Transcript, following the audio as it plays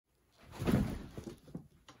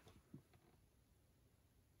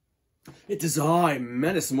It is I,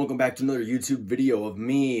 Menace, and welcome back to another YouTube video of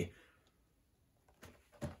me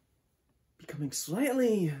becoming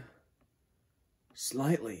slightly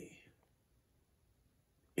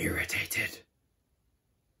irritated.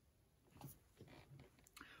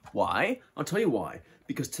 Why? I'll tell you why.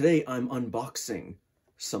 Because today I'm unboxing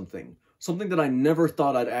something that I never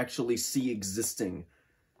thought I'd actually see existing.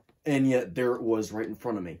 And yet there it was right in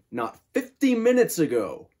front of me. Not 50 minutes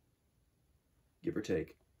ago. Give or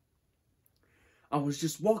take. I was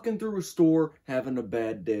just walking through a store, having a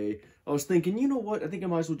bad day. I was thinking, you know what? I think I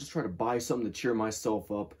might as well just try to buy something to cheer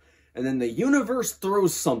myself up. And then the universe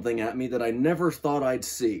throws something at me that I never thought I'd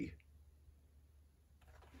see.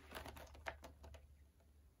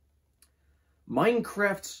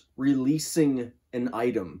 Minecraft releasing an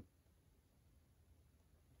item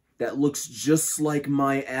that looks just like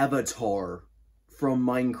my avatar from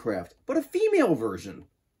Minecraft, but a female version.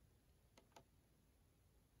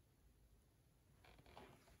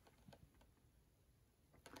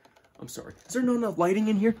 I'm sorry. Is there not enough lighting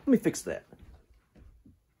in here? Let me fix that.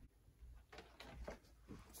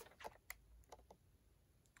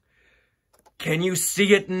 Can you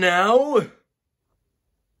see it now?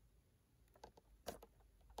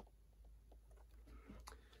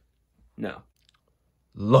 No.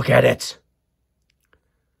 Look at it.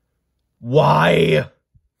 Why?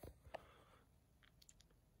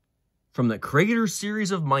 From the creator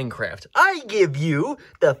series of Minecraft, I give you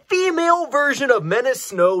the female version of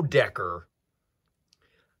MeniceSnowDecker.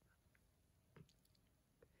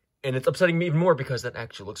 And it's upsetting me even more because that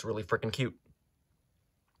actually looks really freaking cute.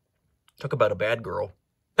 Talk about a bad girl.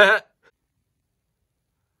 Yeah,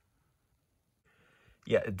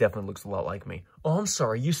 it definitely looks a lot like me. Oh, I'm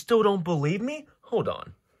sorry. You still don't believe me? Hold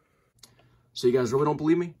on. So you guys really don't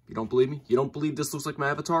believe me? You don't believe me? You don't believe this looks like my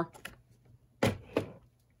avatar?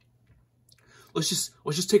 Let's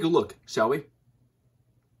just take a look, shall we?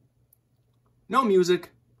 No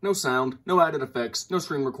music, no sound, no added effects, no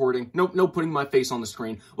screen recording, no putting my face on the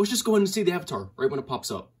screen. Let's just go ahead and see the avatar right when it pops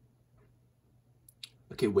up.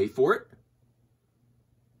 Okay, wait for it.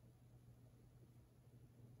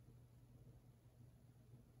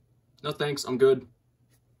 No thanks, I'm good.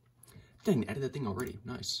 Dang, added that thing already.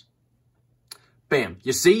 Nice. Bam.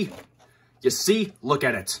 You see? You see? Look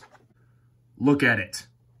at it. Look at it.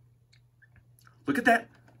 Look at that.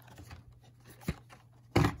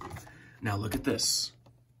 Now look at this.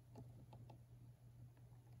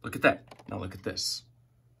 Look at that. Now look at this.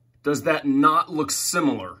 Does that not look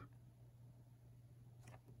similar?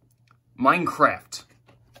 Minecraft.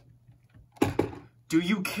 Do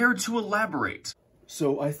you care to elaborate?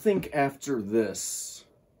 So I think after this,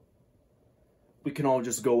 we can all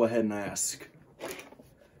just go ahead and ask,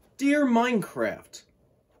 Dear Minecraft,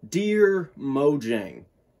 Dear Mojang,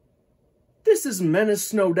 this is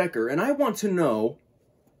MeniceSnowDecker, and I want to know,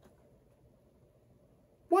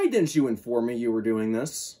 why didn't you inform me you were doing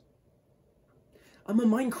this? I'm a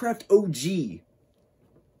Minecraft OG.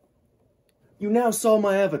 You now saw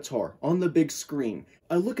my avatar on the big screen.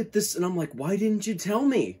 I look at this and I'm like, why didn't you tell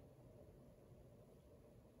me?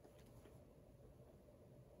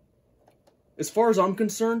 As far as I'm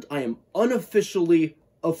concerned, I am officially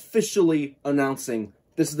announcing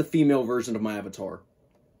this is the female version of my avatar.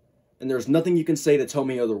 And there's nothing you can say to tell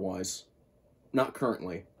me otherwise. Not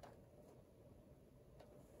currently.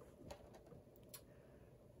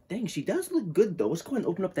 Dang, she does look good though. Let's go ahead and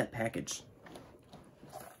open up that package.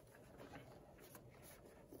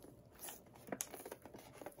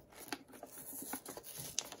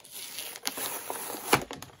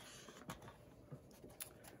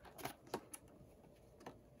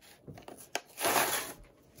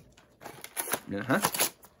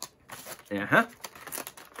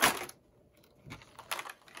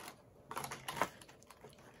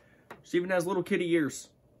 She even has little kitty ears.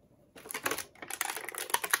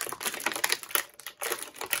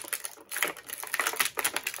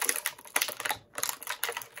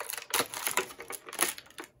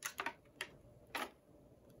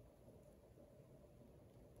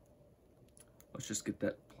 Let's just get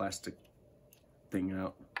that plastic thing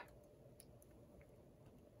out.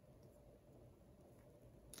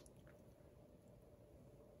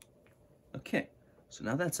 Okay, so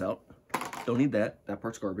now that's out. Don't need that. That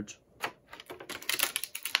part's garbage.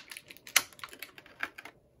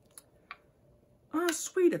 Ah,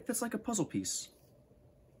 sweet. It fits like a puzzle piece.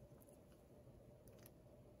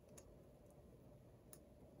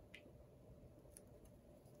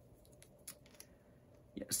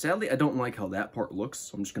 Yeah, sadly, I don't like how that part looks,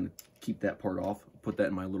 so I'm just going to keep that part off. Put that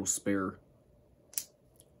in my little spare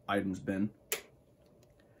items bin.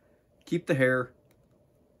 Keep the hair.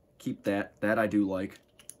 Keep that. That I do like.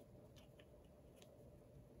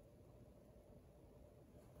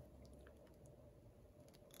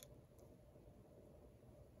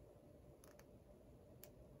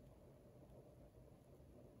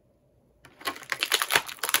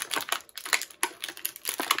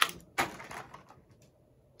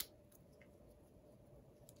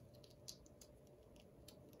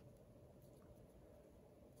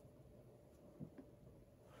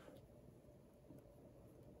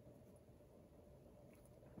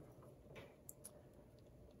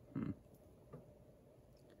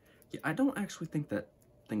 Yeah, I don't actually think that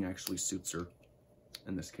thing actually suits her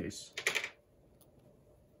in this case.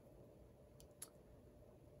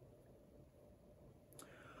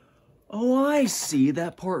 Oh, I see.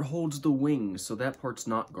 That part holds the wings, so that part's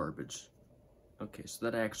not garbage. Okay, so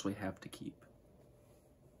that I actually have to keep.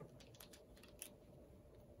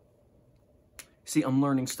 See, I'm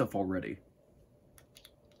learning stuff already.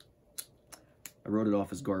 I wrote it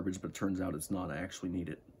off as garbage, but it turns out it's not. I actually need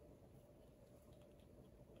it.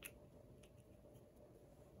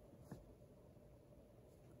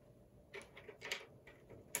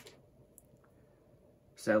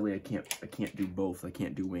 Sadly, I can't do both. I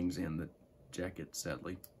can't do wings and the jacket,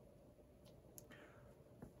 sadly.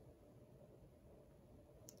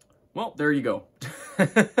 Well, there you go.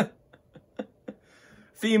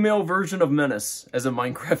 Female version of Menace as a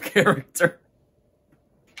Minecraft character.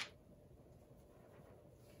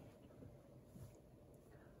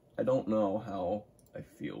 I don't know how I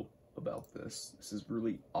feel about this. This is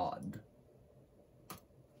really odd.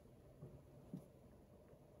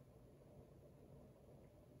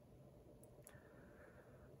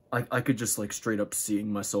 I could just like straight up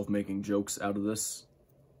seeing myself making jokes out of this.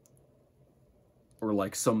 Or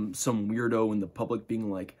like some weirdo in the public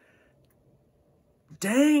being like,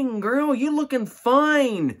 "Dang, girl, you looking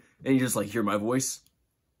fine." And you just like hear my voice.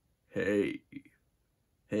 Hey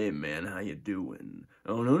man, how you doing?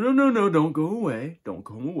 Oh, no, don't go away. Don't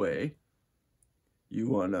go away. You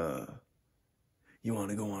wanna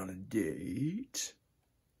go on a date?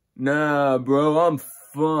 Nah, bro, I'm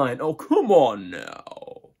fine. Oh, come on now.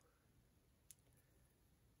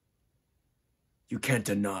 You can't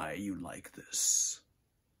deny you like this.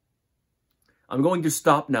 I'm going to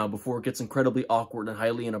stop now before it gets incredibly awkward and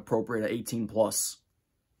highly inappropriate at 18+.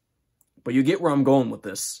 But you get where I'm going with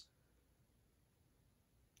this.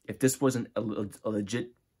 If this wasn't a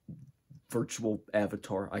legit virtual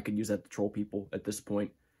avatar, I could use that to troll people at this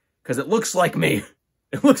point. Because it looks like me.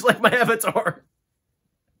 It looks like my avatar.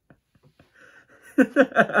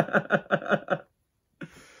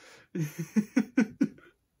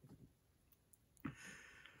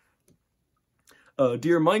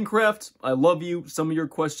 Dear Minecraft, I love you. Some of your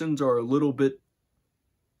questions are a little bit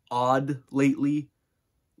odd lately.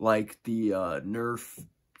 Like the nerf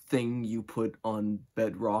thing you put on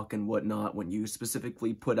Bedrock and whatnot when you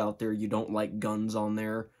specifically put out there you don't like guns on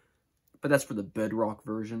there. But that's for the Bedrock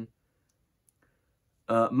version.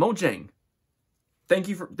 Mojang, thank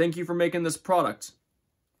you for making this product.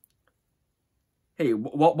 Hey,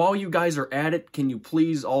 while you guys are at it, can you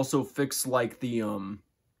please also fix like the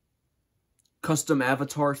custom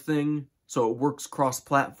avatar thing so it works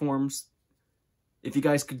cross-platforms? If you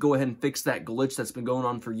guys could go ahead and fix that glitch that's been going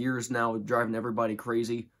on for years now, driving everybody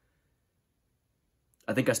crazy.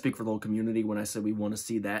 I think I speak for the whole community when I say we want to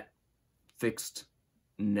see that fixed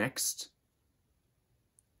next.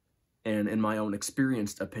 And in my own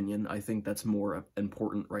experienced opinion, I think that's more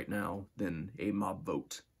important right now than a mob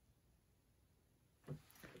vote.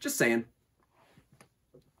 Just saying.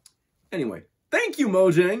 Anyway, thank you,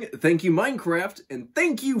 Mojang, thank you, Minecraft, and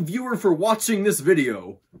thank you, viewer, for watching this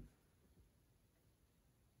video.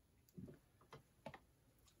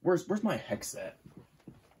 Where's my hex at?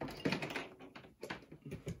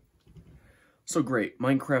 So great,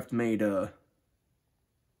 Minecraft made a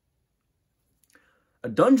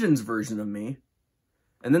dungeons version of me,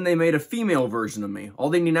 and then they made a female version of me. All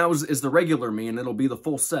they need now is the regular me, and it'll be the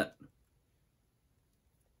full set.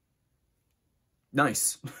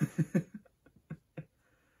 Nice.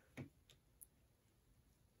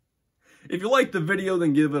 If you liked the video,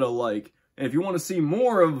 then give it a like. And if you want to see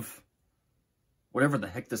more of whatever the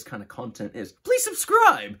heck this kind of content is, please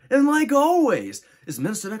subscribe. And like always, it's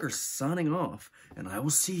MeniceSnowDecker signing off. And I will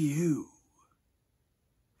see you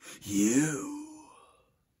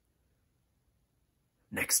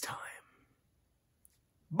next time.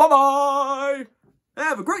 Bye-bye.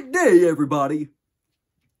 Have a great day, everybody.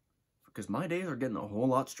 Because my days are getting a whole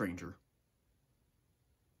lot stranger.